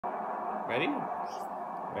Ready?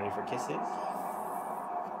 Ready for kisses?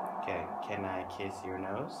 Okay, can I kiss your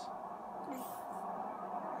nose?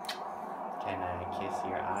 Can I kiss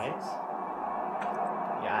your eyes?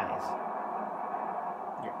 Your eyes.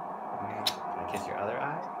 Can I kiss your other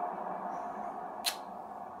eye?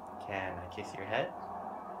 Can I kiss your head?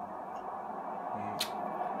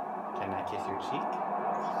 Can I kiss your cheek?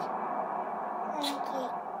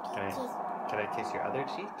 Can I kiss your other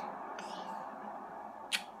cheek?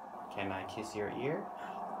 Can I kiss your ear?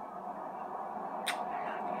 Can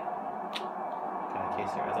I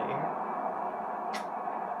kiss your other ear?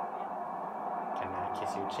 Can I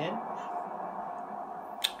kiss your chin?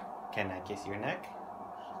 Can I kiss your neck?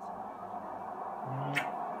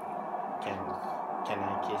 Can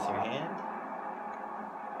I kiss your hand?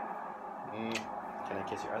 Can I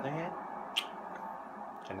kiss your other hand?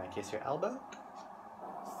 Can I kiss your elbow?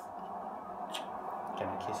 Can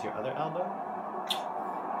I kiss your other elbow?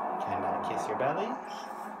 Can I kiss your belly?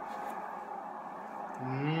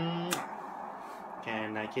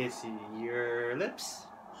 Can I kiss your lips?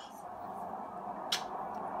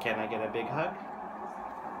 Can I get a big hug?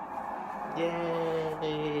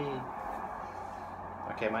 Yay!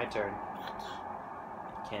 Okay, my turn.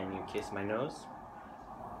 Can you kiss my nose?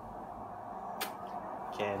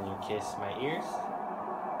 Can you kiss my ears?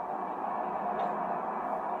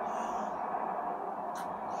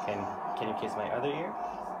 Can you kiss my other ear?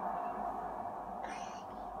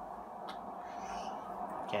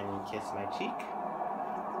 Can you kiss my cheek?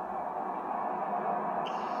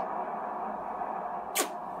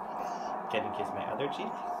 Can you kiss my other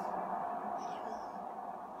cheek?